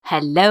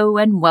Hello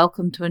and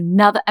welcome to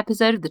another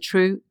episode of the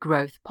True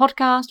Growth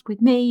Podcast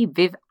with me,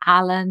 Viv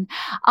Allen.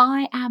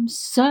 I am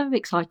so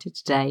excited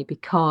today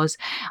because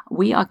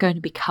we are going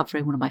to be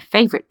covering one of my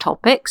favourite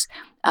topics,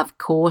 of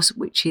course,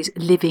 which is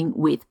living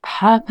with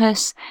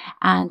purpose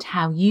and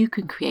how you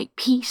can create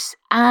peace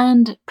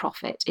and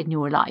profit in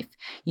your life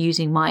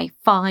using my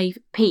 5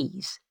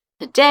 Ps.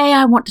 Today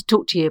I want to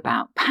talk to you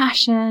about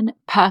passion,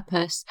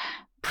 purpose,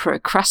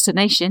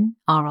 procrastination,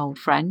 our old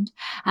friend,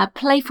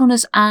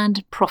 playfulness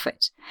and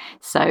profit.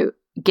 So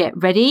get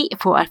ready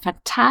for a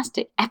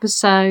fantastic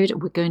episode.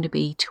 We're going to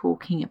be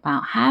talking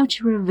about how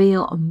to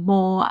reveal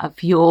more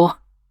of your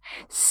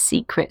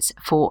secrets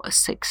for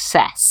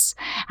success.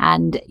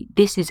 And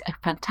this is a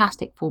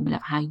fantastic formula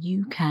of how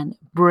you can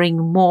bring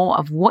more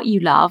of what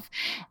you love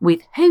with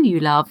who you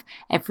love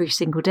every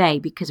single day,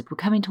 because we're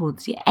coming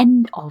towards the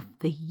end of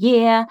the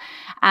year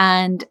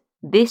and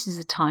this is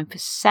a time for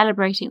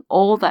celebrating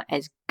all that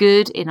is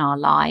good in our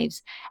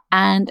lives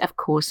and, of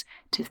course,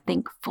 to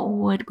think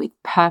forward with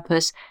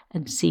purpose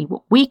and see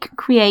what we can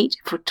create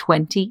for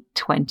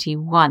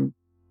 2021.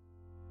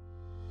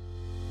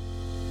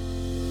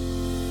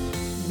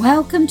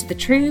 Welcome to the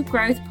True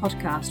Growth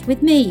Podcast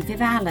with me,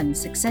 Viv Allen,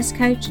 success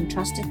coach and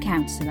trusted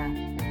counsellor.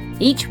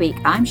 Each week,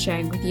 I'm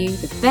sharing with you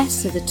the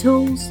best of the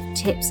tools,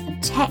 tips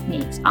and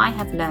techniques I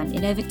have learned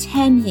in over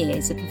 10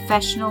 years of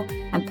professional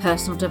and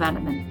personal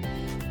development,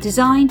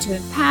 designed to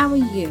empower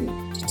you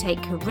to take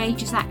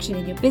courageous action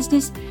in your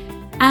business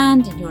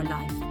and in your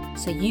life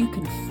so you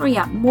can free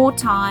up more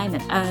time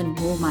and earn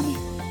more money.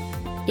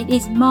 It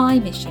is my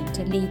mission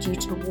to lead you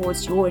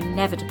towards your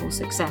inevitable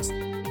success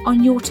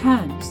on your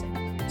terms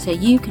so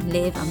you can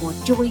live a more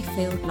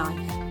joy-filled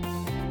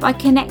life by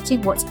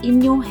connecting what's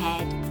in your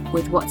head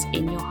with what's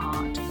in your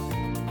heart.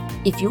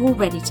 If you're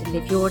ready to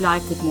live your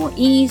life with more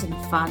ease and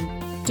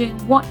fun, doing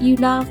what you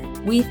love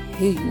with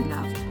who you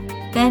love,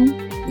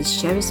 then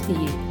this show is for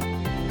you.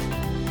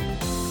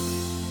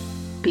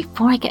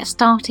 Before I get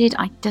started,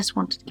 I just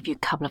wanted to give you a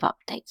couple of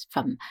updates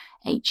from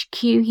HQ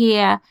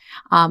here.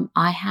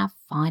 I have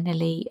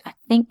finally, I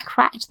think,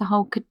 cracked the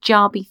whole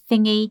Kajabi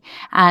thingy,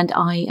 and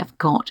I have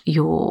got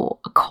your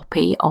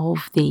copy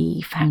of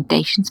the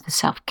Foundations for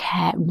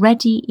Self-Care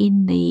ready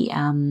in the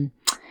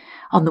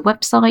on the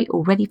website,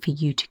 all ready for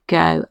you to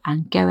go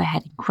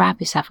ahead and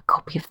grab yourself a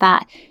copy of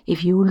that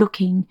if you're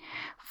looking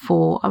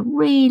for a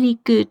really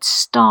good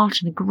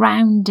start and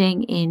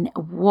grounding in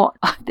what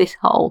this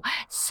whole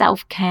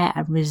self-care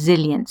and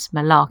resilience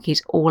malarkey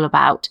is all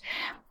about.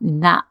 In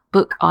that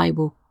book, I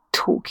will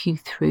talk you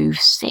through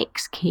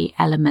 6 key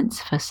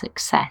elements for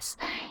success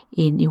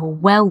in your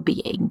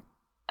well-being.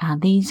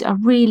 These are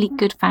really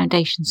good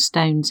foundation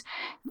stones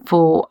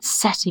for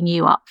setting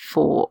you up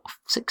for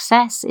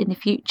success in the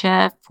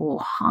future, for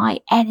high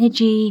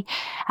energy,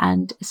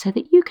 and so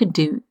that you can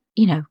do,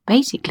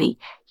 basically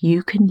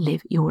you can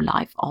live your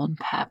life on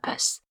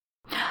purpose.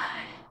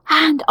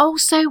 And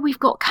also we've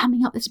got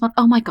coming up this month,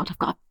 oh my God, I've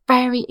got a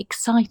very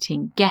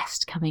exciting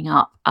guest coming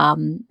up.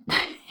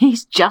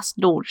 He's just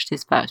launched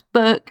his first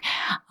book.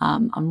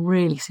 I'm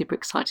really super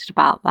excited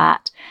about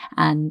that.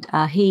 And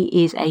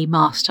he is a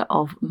master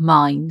of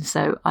mind.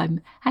 So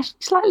I'm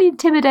actually slightly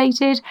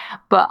intimidated,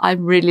 but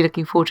I'm really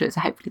looking forward to it.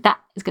 So hopefully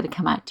that is going to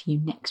come out to you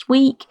next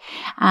week.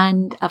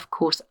 And of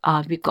course,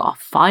 we've got our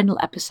final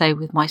episode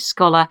with my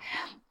scholar,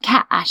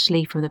 Kat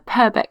Ashley from the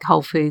Purbeck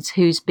Whole Foods,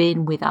 who's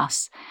been with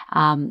us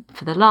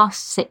for the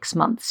last 6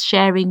 months,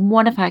 sharing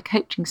one of her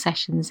coaching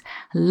sessions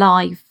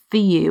live for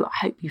you. I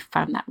hope you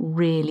found that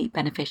really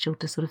beneficial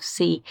to sort of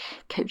see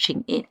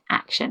coaching in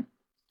action.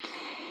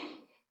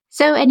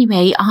 So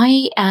anyway,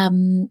 I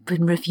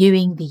been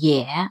reviewing the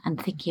year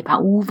and thinking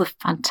about all the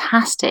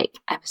fantastic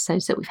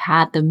episodes that we've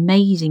had, the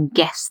amazing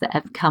guests that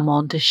have come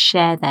on to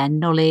share their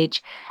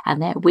knowledge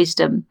and their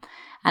wisdom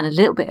and a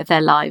little bit of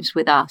their lives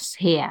with us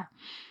here.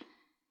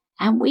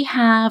 And we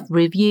have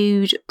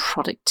reviewed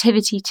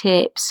productivity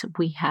tips,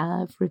 we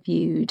have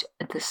reviewed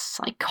the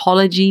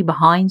psychology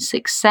behind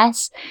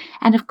success,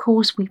 and of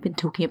course we've been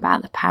talking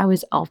about the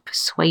powers of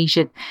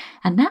persuasion.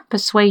 And that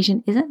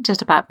persuasion isn't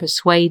just about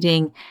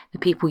persuading the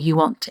people you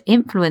want to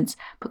influence,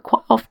 but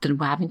quite often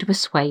we're having to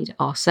persuade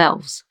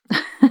ourselves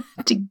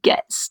to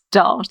get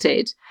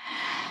started.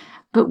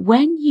 But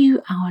when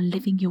you are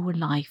living your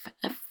life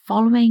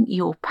following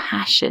your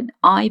passion,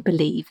 I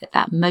believe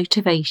that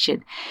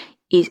motivation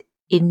is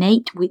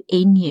innate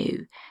within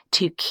you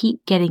to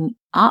keep getting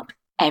up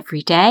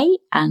every day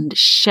and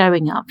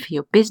showing up for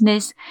your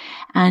business.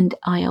 And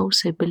I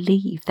also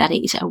believe that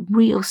it is a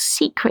real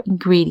secret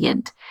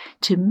ingredient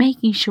to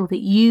making sure that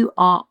you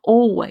are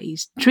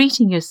always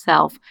treating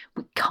yourself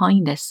with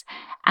kindness,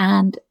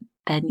 and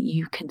then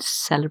you can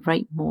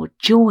celebrate more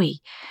joy.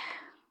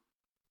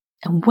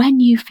 And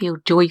when you feel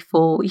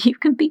joyful, you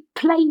can be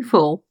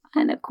playful.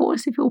 And of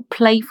course, if you're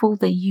playful,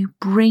 then you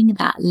bring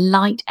that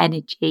light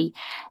energy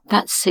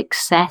that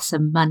success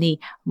and money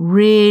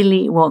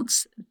really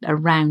wants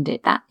around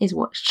it. That is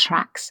what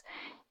attracts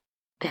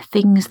the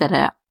things that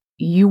are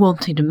you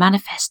wanting to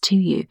manifest to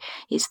you,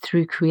 is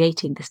through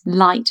creating this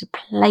light,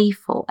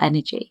 playful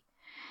energy.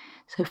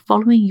 So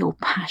following your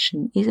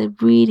passion is a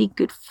really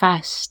good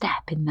first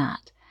step in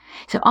that.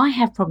 So I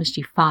have promised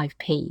you 5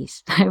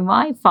 Ps. So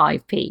my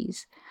 5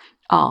 Ps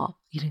are,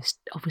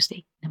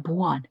 obviously, number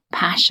 1,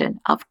 passion.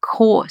 Of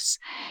course,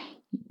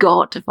 you've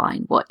got to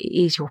find what it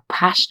is you're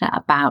passionate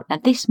about. Now,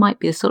 this might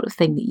be the sort of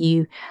thing that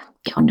you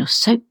get on your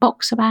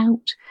soapbox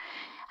about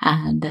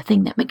and the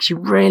thing that makes you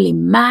really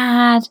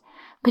mad,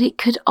 but it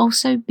could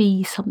also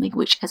be something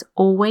which has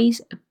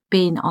always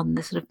been on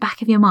the sort of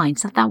back of your mind.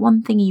 So that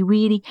one thing you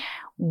really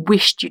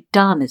wished you'd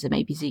done as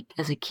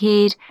a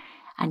kid,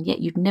 and yet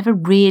you've never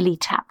really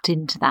tapped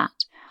into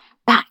that.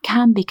 That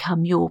can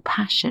become your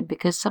passion,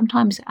 because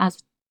sometimes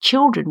as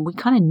children, we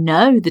kind of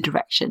know the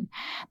direction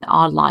that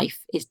our life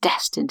is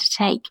destined to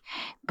take,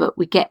 but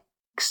we get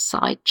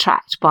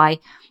sidetracked by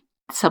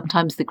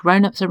sometimes the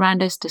grown-ups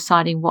around us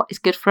deciding what is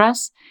good for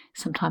us,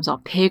 sometimes our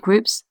peer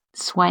groups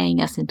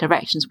swaying us in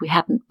directions we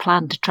hadn't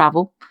planned to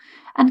travel,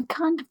 and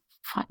kind of,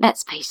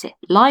 let's face it,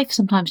 life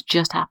sometimes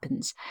just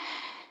happens.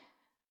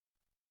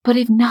 But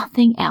if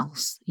nothing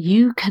else,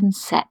 you can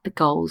set the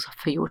goals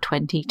for your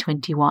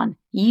 2021.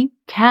 You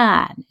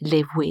can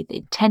live with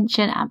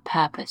intention and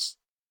purpose.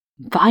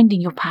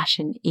 Finding your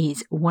passion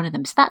is one of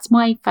them. So that's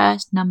my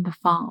first number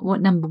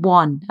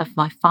 1 of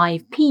my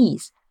 5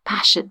 Ps,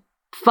 passion.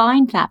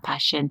 Find that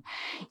passion,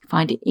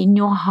 find it in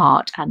your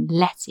heart and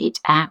let it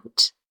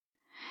out.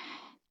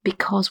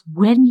 Because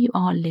when you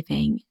are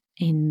living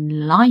in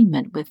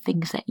alignment with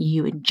things that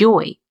you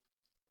enjoy,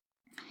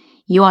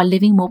 you are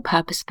living more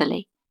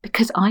purposefully,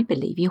 because I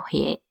believe you're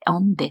here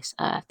on this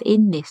earth,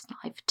 in this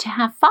life, to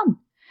have fun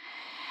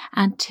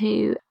and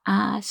to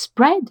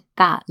spread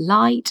that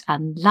light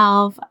and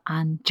love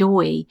and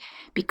joy,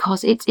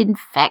 because it's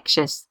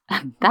infectious.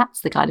 And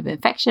that's the kind of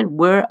infection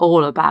we're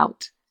all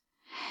about.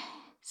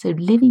 So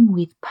living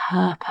with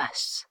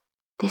purpose,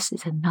 this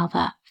is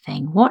another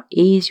thing. What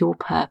is your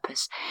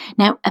purpose?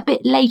 Now, a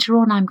bit later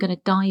on, I'm going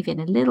to dive in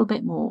a little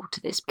bit more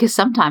to this, because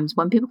sometimes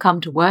when people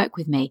come to work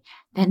with me,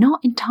 they're not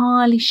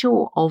entirely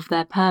sure of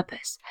their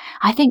purpose.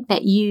 I think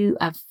that you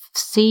have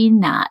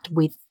seen that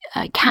with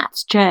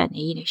Kat's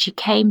journey. She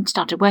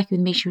started working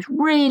with me. She was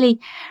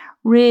really,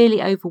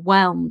 really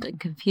overwhelmed and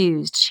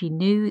confused. She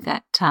knew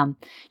that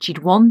she'd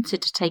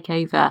wanted to take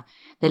over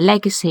the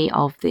legacy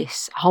of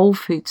this whole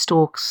food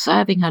store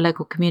serving her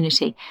local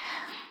community.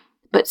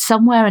 But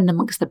somewhere in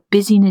amongst the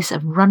busyness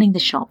of running the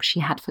shop, she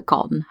had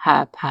forgotten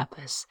her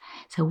purpose.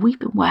 So we've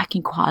been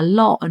working quite a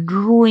lot on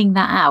drawing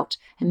that out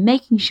and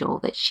making sure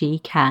that she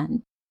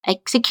can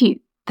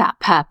execute that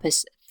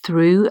purpose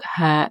through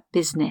her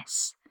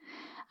business.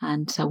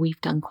 And so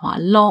we've done quite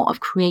a lot of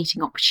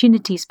creating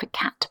opportunities for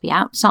Kat to be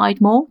outside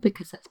more,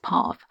 because that's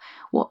part of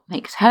what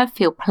makes her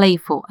feel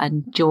playful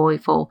and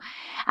joyful.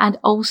 And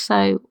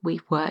also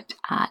we've worked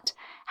at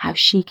how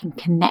she can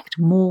connect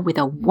more with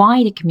a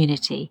wider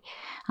community,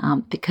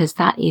 because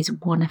that is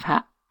one of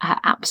her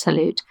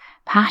absolute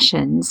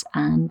passions,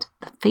 and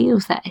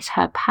feels that is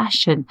her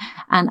passion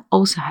and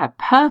also her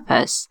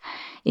purpose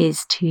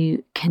is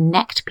to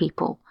connect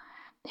people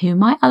who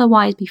might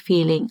otherwise be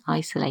feeling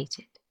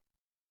isolated.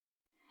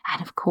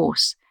 And of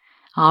course,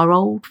 our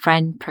old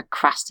friend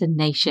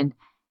procrastination,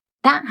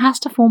 that has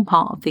to form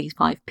part of these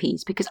 5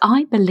 Ps, because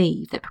I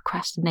believe that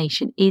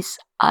procrastination is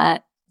a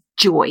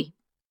joy.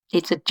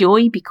 It's a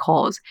joy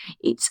because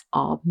it's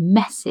our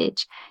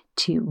message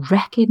to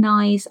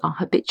recognize our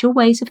habitual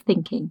ways of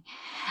thinking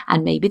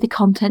and maybe the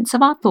contents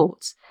of our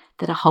thoughts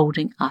that are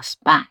holding us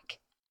back.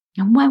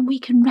 And when we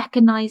can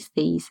recognize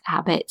these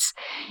habits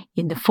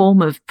in the form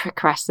of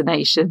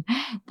procrastination,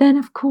 then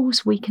of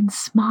course we can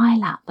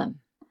smile at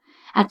them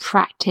and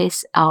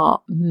practice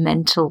our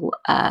mental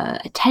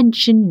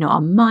attention,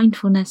 our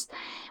mindfulness,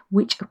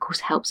 which of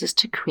course helps us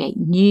to create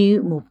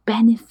new, more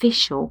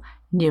beneficial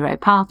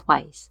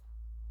neuropathways.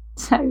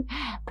 So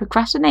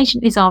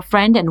procrastination is our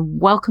friend and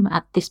welcome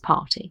at this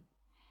party.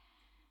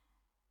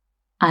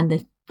 And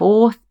the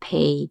 4th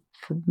P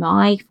for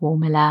my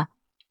formula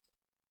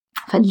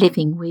for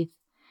living with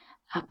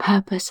a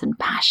purpose and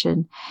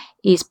passion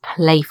is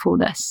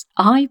playfulness.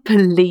 I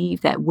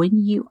believe that when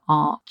you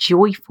are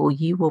joyful,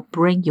 you will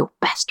bring your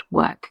best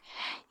work,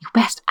 your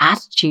best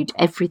attitude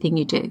to everything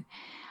you do.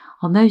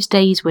 On those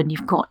days when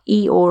you've got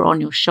Eeyore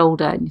on your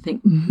shoulder and you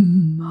think,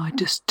 I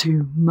just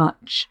too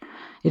much.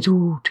 It's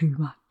all too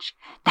much.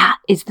 That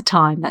is the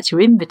time, that's your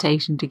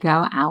invitation to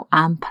go out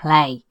and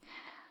play.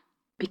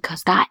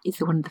 Because that is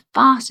one of the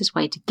fastest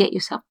way to get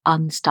yourself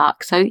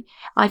unstuck. So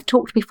I've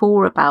talked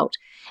before about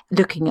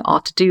looking at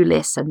our to-do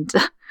lists and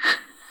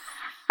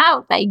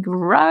how they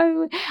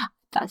grow.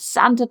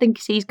 Santa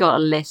thinks he's got a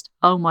list.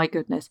 Oh my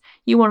goodness.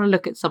 You want to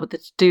look at some of the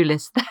to-do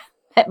lists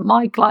that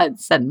my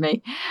clients sent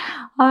me.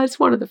 It's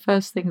one of the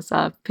first things,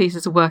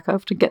 pieces of work I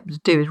have to get them to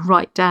do, is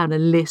write down a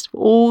list of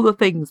all the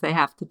things they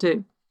have to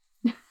do.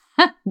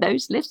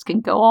 Those lists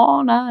can go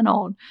on and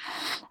on.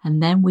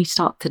 And then we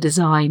start to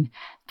design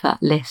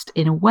that list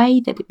in a way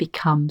that it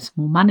becomes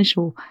more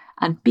manageable.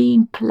 And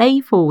being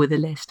playful with the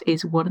list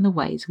is one of the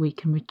ways we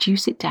can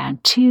reduce it down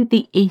to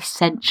the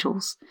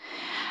essentials.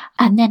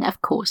 And then,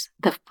 of course,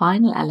 the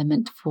final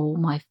element for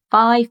my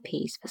 5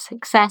 P's for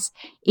success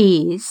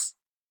is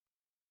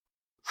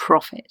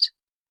profit.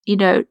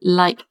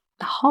 Like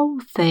the whole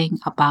thing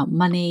about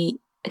money,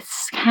 it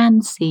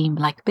can seem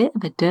like a bit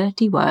of a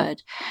dirty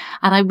word.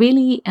 And I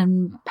really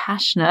am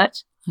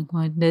passionate, oh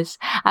my goodness,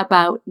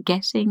 about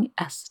getting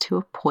us to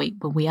a point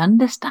where we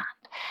understand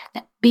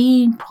that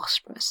being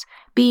prosperous,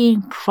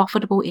 being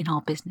profitable in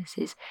our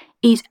businesses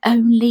is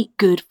only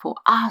good for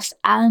us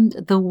and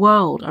the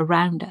world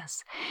around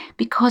us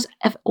because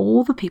of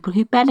all the people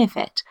who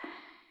benefit.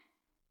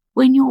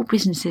 When your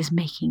business is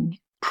making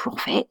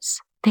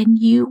profits, then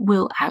you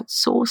will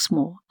outsource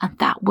more, and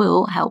that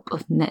will help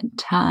in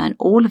turn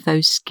all of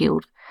those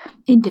skilled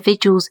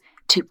individuals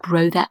to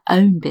grow their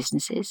own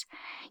businesses.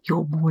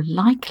 You're more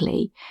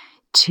likely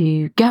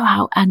to go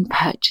out and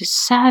purchase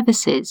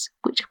services,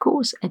 which of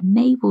course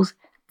enables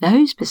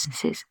those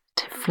businesses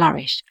to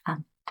flourish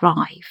and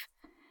thrive.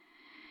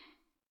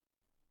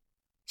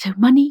 So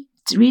money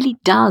really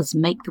does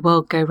make the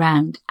world go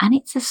round, and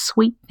it's a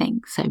sweet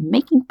thing. So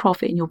making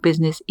profit in your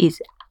business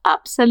is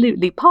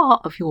absolutely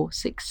part of your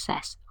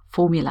success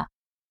formula.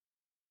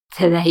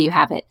 So there you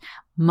have it,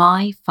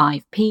 my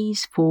 5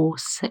 P's for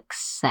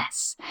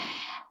success.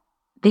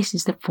 This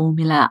is the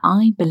formula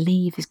I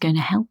believe is going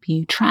to help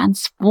you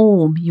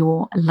transform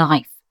your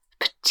life,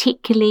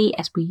 particularly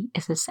as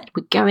I said,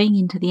 we're going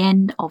into the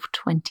end of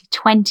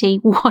 2020.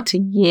 What a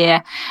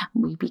year.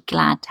 We'd be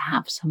glad to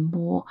have some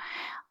more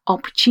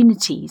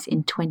opportunities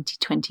in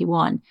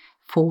 2021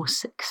 for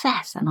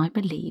success. And I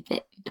believe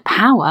that the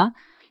power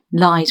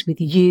lies with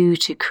you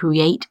to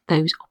create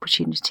those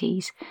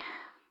opportunities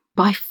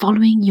by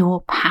following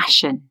your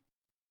passion,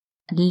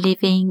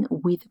 living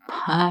with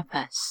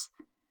purpose,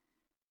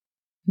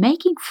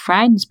 making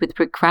friends with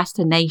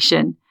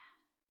procrastination,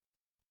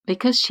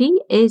 because she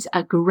is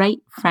a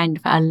great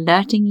friend for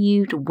alerting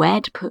you to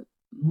where to put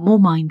more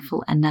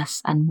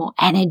mindfulness and more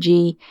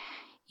energy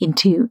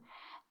into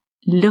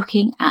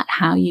looking at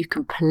how you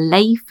can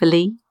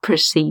playfully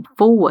proceed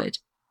forward.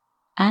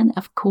 And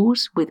of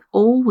course, with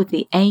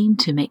the aim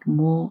to make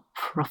more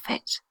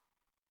profit.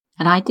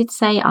 And I did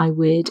say I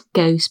would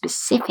go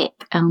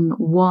specific on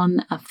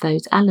one of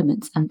those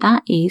elements, and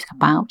that is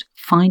about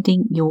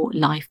finding your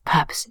life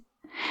purpose.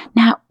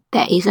 Now,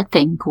 there is a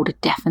thing called a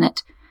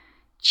definite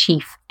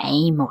chief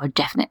aim or a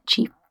definite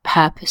chief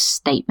purpose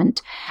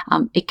statement.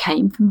 It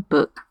came from a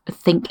book,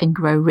 Think and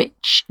Grow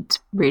Rich. It's a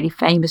really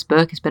famous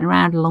book. It's been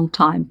around a long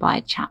time by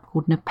a chap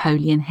called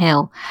Napoleon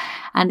Hill.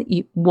 And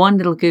one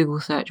little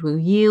Google search will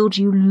yield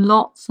you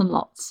lots and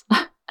lots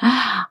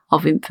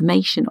of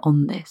information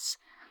on this.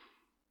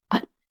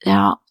 But there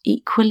are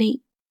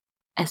equally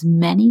as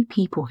many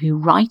people who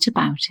write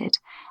about it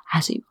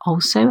as who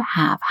also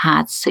have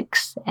had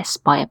success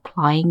by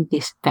applying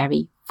this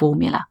very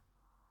formula.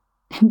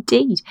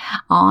 Indeed,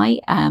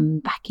 I,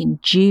 back in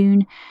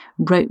June,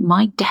 wrote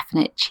my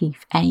definite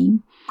chief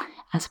aim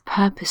as a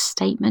purpose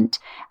statement,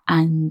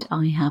 and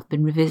I have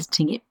been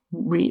revisiting it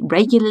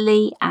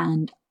regularly,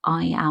 and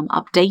I am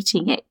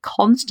updating it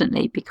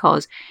constantly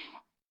because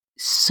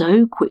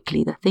so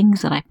quickly the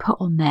things that I put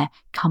on there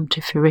come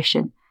to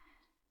fruition.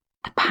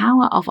 The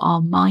power of our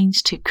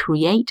minds to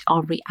create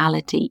our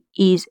reality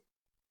is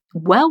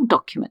well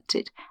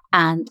documented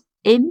and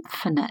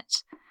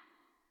infinite.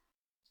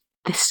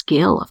 The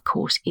skill, of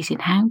course, is in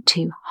how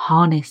to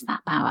harness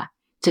that power.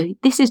 So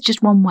this is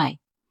just one way.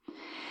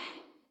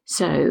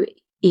 So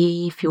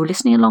if you're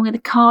listening along in the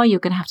car, you're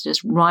going to have to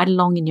just ride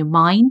along in your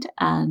mind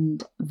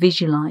and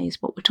visualize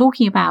what we're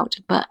talking about.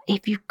 But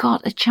if you've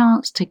got a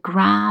chance to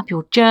grab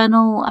your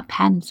journal, a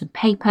pen and some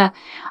paper,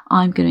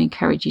 I'm going to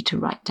encourage you to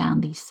write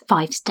down these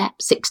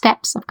 6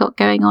 steps I've got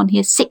going on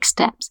here, 6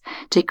 steps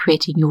to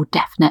creating your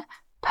definite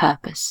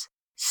purpose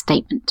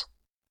statement.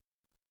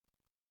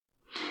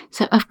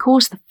 So, of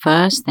course, the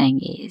first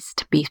thing is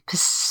to be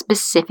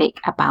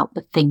specific about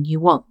the thing you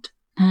want.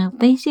 Now,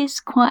 this is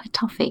quite a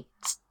toughie.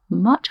 It's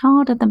much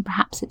harder than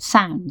perhaps it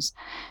sounds,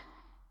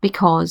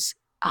 because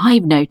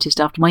I've noticed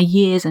after my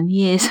years and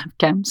years of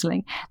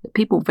counselling that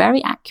people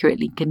very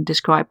accurately can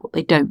describe what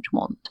they don't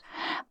want,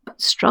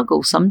 but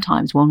struggle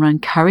sometimes when I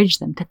encourage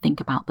them to think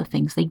about the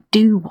things they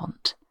do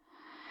want.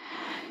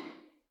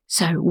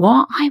 So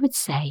what I would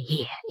say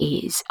here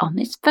is, on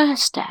this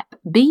first step,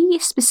 be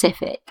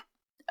specific,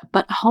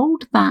 but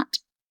hold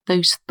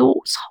those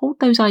thoughts,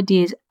 hold those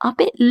ideas a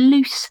bit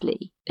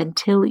loosely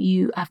until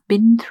you have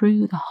been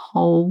through the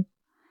whole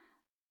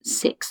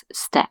 6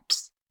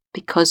 steps,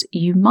 because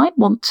you might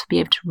want to be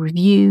able to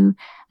review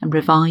and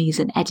revise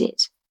and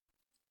edit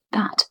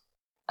that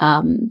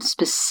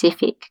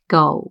specific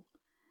goal.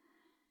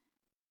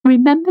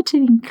 Remember to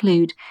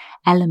include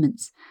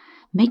elements.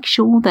 Make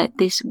sure that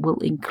this will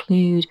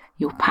include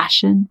your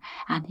passion,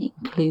 and it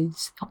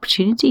includes the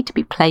opportunity to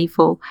be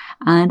playful,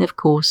 and of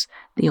course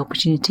the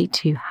opportunity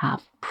to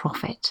have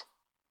profit.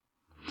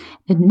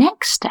 The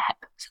next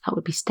step, so that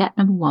would be step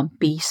number 1,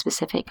 be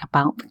specific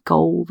about the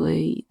goal,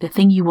 the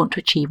thing you want to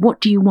achieve.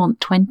 What do you want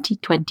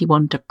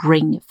 2021 to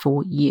bring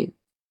for you?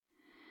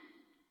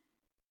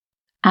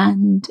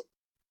 And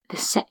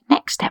the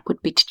next step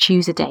would be to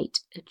choose a date.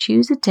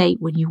 Choose a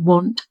date when you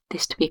want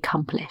this to be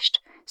accomplished.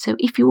 So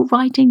if you're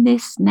writing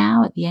this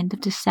now at the end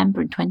of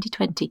December in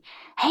 2020,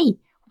 hey,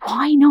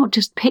 why not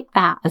just pick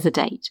that as a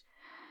date?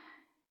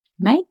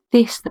 Make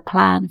this the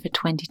plan for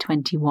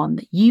 2021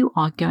 that you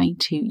are going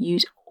to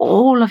use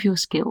all of your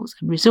skills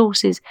and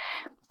resources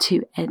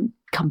to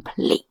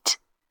complete.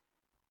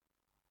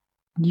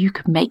 You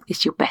can make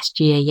this your best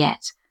year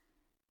yet.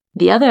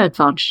 The other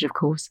advantage, of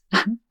course,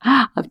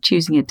 of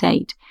choosing a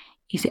date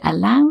is it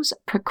allows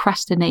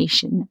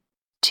procrastination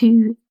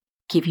to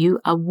give you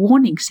a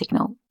warning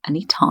signal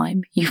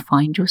anytime you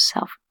find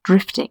yourself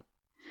drifting.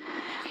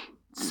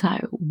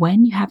 So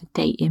when you have a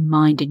date in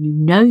mind and you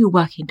know you're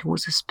working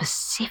towards a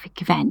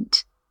specific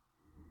event,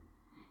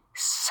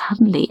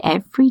 suddenly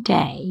every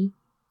day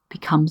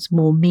becomes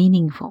more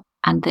meaningful,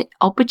 and the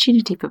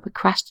opportunity for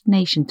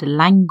procrastination to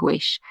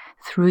languish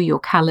through your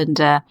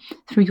calendar,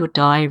 through your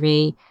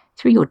diary,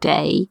 through your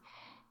day,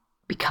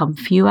 become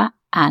fewer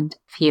and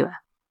fewer.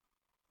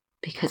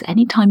 Because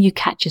anytime you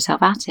catch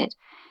yourself at it,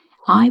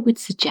 I would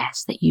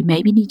suggest that you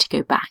maybe need to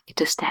go back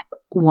to step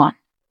 1,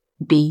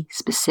 be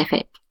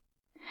specific.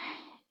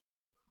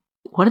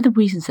 One of the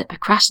reasons that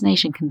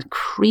procrastination can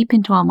creep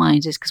into our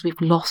minds is because we've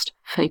lost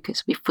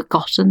focus. We've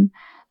forgotten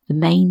the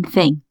main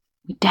thing.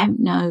 We don't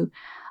know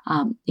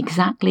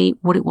exactly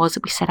what it was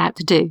that we set out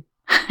to do.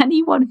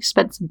 Anyone who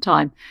spent some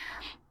time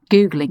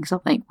Googling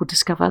something will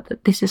discover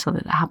that this is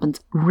something that happens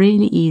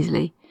really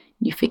easily.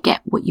 You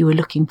forget what you were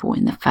looking for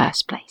in the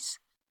first place.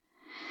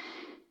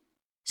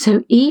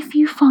 So if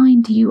you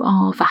find you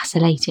are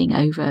vacillating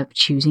over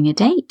choosing a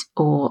date,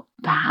 or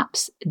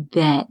perhaps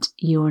that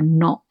you're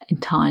not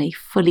entirely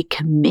fully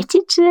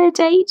committed to the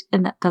date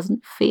and that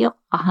doesn't feel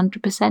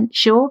 100%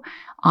 sure,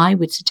 I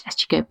would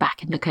suggest you go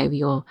back and look over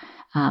your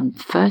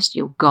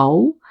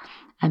goal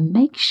and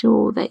make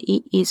sure that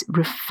it is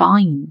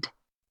refined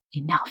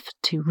enough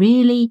to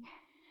really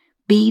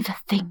be the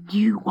thing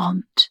you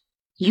want.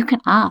 You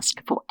can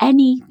ask for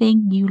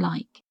anything you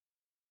like.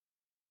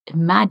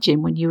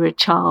 Imagine when you were a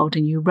child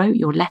and you wrote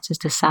your letters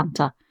to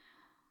Santa.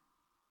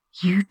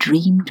 You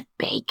dreamed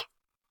big.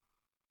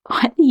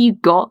 Whether you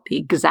got the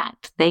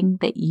exact thing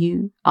that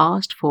you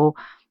asked for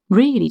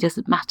really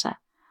doesn't matter.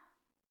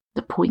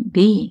 The point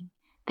being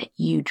that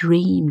you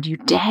dreamed, you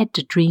dared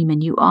to dream,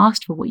 and you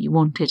asked for what you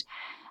wanted.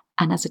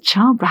 And as a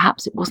child,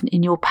 perhaps it wasn't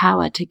in your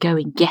power to go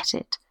and get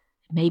it.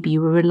 Maybe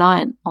you were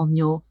reliant on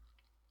your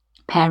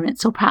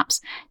parents or perhaps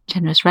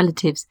generous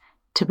relatives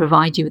to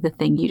provide you with the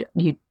thing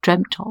you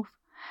dreamt of.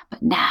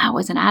 But now,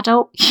 as an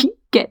adult, you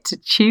get to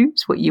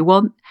choose what you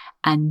want,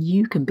 and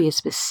you can be as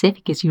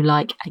specific as you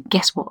like. And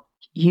guess what?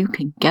 You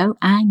can go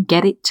and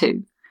get it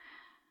too.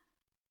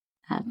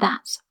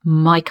 That's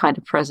my kind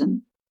of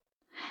present.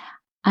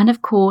 And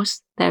of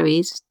course, there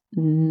is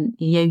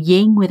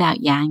yin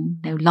without yang,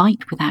 no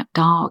light without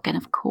dark. And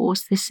of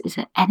course, this is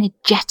an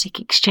energetic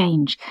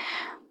exchange.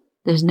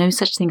 There's no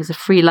such thing as a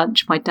free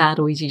lunch, my dad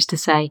always used to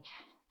say.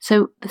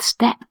 So the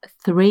step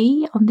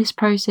 3 on this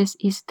process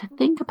is to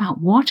think about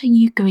what are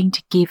you going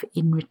to give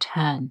in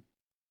return.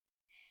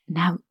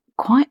 Now,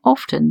 quite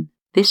often,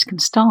 this can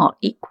start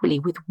equally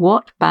with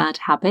what bad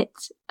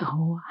habits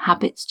or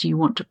habits do you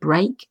want to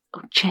break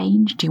or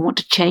change? Do you want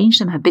to change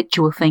some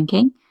habitual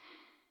thinking?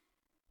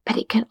 But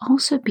it can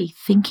also be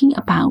thinking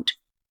about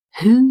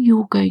who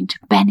you're going to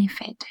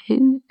benefit,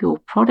 who your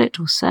product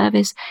or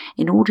service,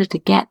 in order to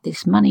get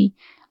this money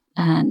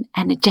and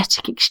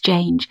energetic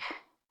exchange,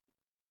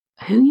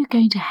 who you're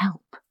going to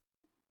help,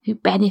 who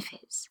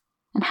benefits,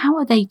 and how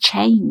are they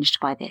changed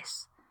by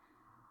this?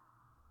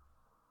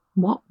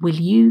 What will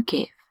you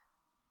give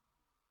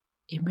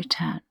in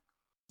return?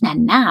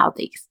 And now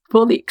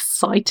for the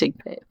exciting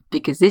bit,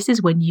 because this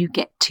is when you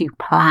get to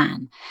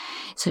plan.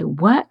 So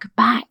work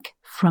back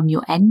from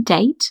your end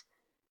date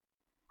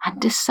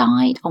and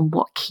decide on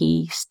what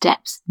key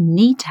steps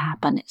need to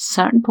happen at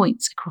certain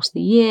points across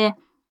the year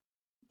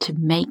to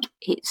make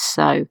it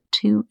so,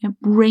 to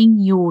bring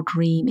your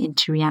dream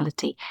into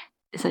reality.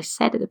 As I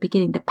said at the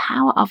beginning, the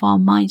power of our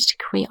minds to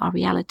create our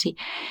reality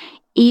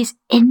is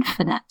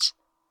infinite.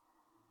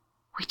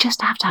 We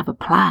just have to have a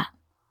plan.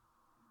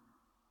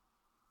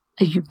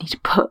 You need to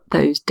put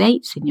those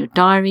dates in your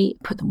diary,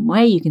 put them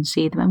where you can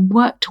see them, and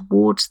work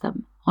towards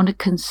them on a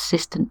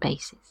consistent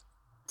basis.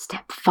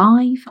 Step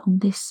 5 on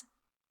this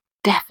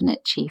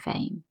definite chief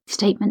aim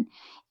statement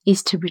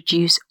is to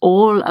reduce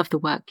all of the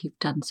work you've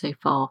done so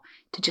far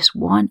to just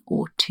 1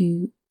 or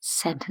 2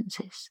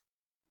 sentences.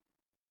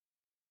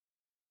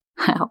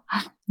 Well,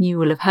 you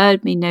will have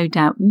heard me, no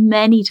doubt,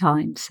 many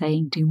times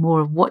saying do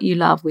more of what you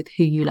love with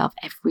who you love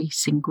every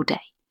single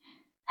day.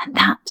 And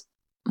that,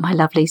 my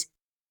lovelies,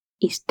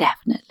 is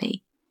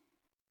definitely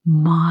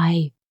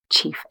my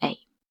chief aim.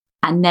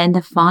 And then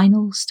the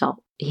final stop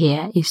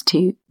here is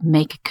to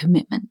make a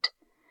commitment.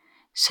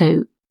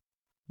 So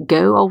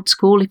go old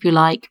school if you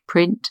like,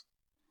 print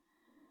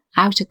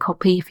out a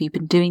copy if you've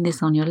been doing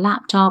this on your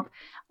laptop,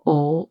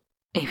 or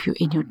if you're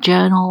in your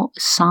journal,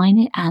 sign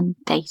it and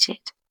date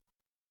it.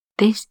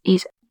 This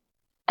is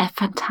a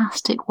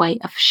fantastic way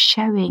of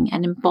showing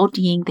and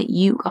embodying that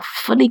you are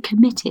fully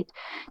committed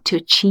to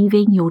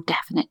achieving your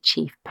definite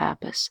chief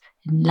purpose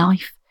in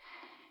life,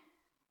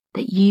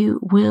 that you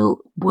will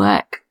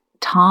work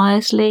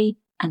tirelessly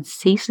and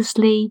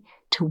ceaselessly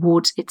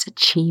towards its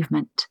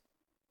achievement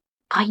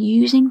by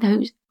using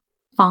those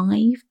 5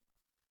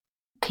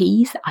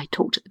 P's that I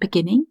talked at the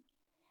beginning,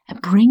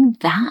 and bring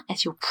that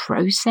as your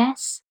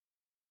process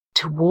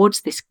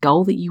towards this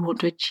goal that you want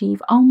to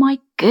achieve. Oh my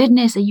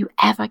goodness, are you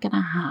ever going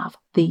to have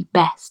the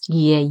best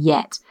year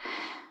yet?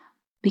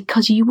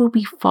 Because you will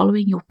be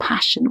following your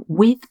passion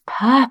with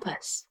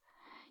purpose.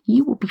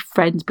 You will be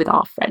friends with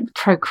our friend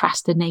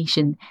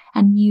procrastination,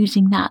 and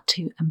using that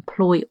to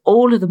employ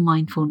all of the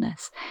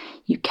mindfulness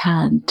you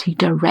can to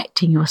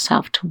directing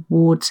yourself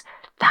towards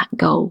that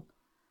goal.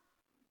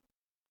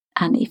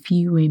 And if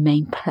you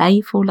remain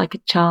playful like a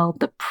child,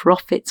 the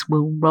profits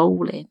will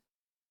roll in.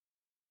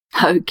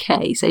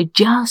 Okay, so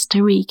just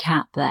to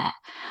recap there,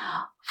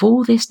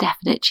 for this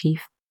definite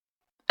chief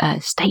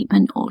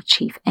statement or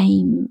chief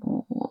aim,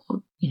 or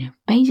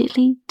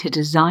basically to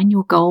design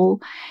your goal,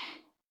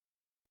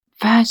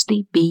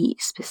 firstly, be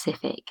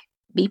specific.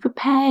 Be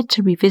prepared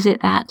to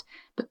revisit that,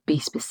 but be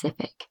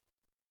specific.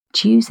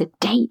 Choose a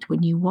date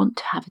when you want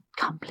to have it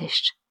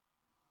accomplished.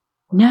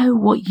 Know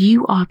what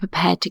you are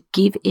prepared to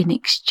give in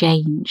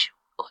exchange.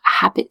 What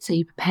habits are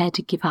you prepared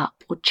to give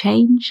up or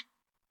change?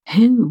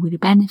 Who will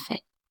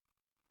benefit?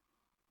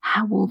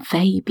 How will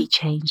they be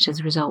changed as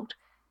a result?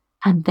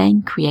 And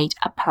then create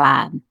a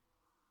plan.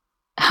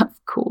 Of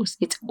course,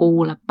 it's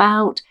all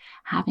about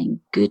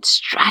having good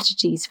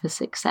strategies for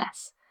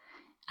success,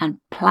 and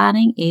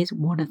planning is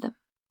one of them.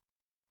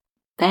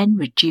 Then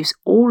reduce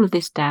all of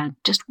this down,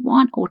 just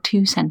 1 or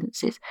 2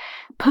 sentences.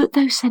 Put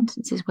those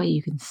sentences where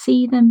you can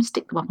see them,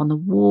 stick them up on the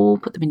wall,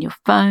 put them in your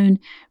phone,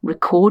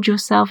 record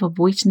yourself a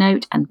voice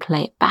note and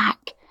play it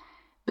back.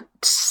 But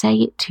say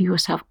it to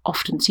yourself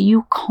often so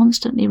you're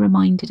constantly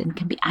reminded and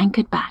can be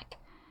anchored back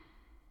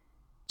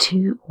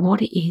to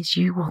what it is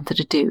you wanted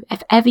to do.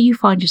 If ever you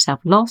find yourself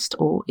lost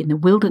or in the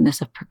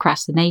wilderness of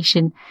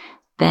procrastination,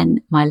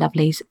 then, my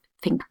lovelies,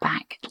 think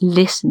back,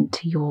 listen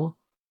to your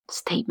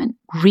statement,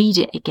 read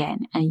it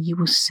again, and you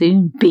will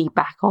soon be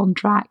back on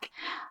track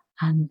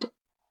and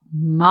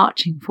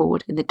marching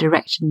forward in the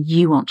direction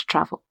you want to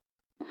travel.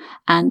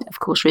 And of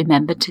course,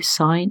 remember to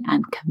sign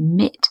and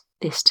commit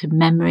this to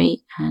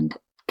memory and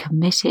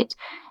commit it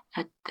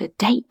at the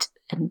date,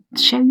 and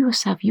show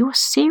yourself you're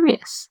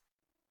serious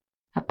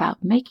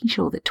about making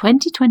sure that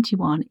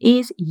 2021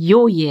 is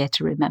your year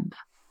to remember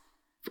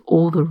for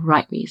all the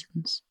right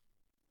reasons.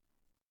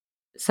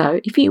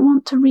 So if you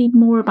want to read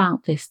more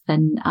about this,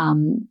 then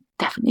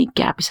definitely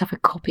grab yourself a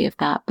copy of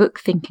that book,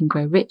 Think and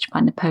Grow Rich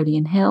by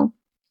Napoleon Hill.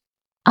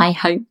 I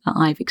hope that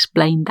I've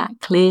explained that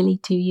clearly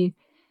to you.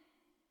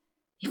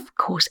 If, of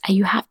course,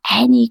 you have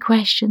any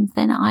questions,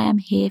 then I am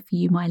here for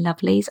you, my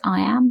lovelies.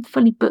 I am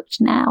fully booked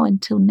now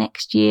until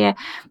next year,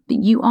 but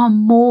you are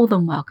more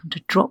than welcome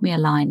to drop me a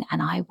line, and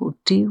I will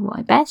do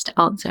my best to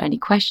answer any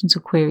questions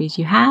or queries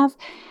you have.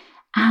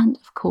 And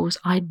of course,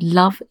 I'd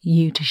love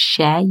you to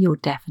share your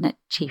definite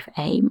chief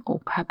aim or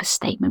purpose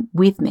statement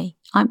with me.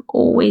 I'm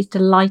always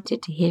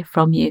delighted to hear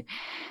from you.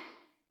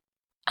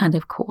 And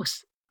of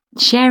course,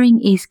 sharing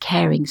is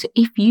caring. So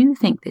if you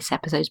think this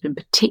episode has been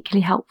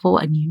particularly helpful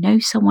and you know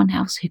someone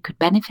else who could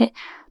benefit,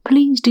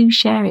 please do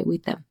share it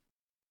with them.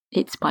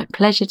 It's my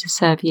pleasure to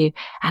serve you,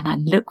 and I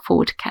look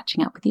forward to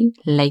catching up with you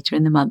later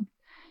in the month.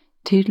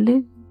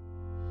 Toodaloo.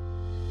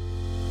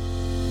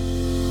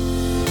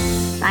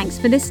 Thanks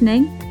for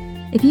listening.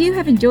 If you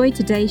have enjoyed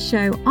today's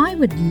show, I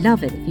would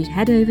love it if you'd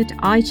head over to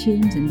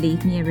iTunes and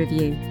leave me a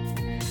review.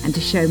 And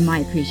to show my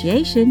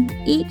appreciation,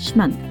 each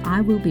month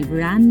I will be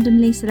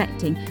randomly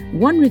selecting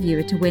one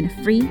reviewer to win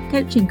a free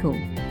coaching call.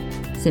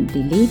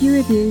 Simply leave your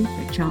review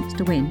for a chance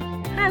to win.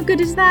 How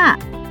good is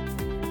that?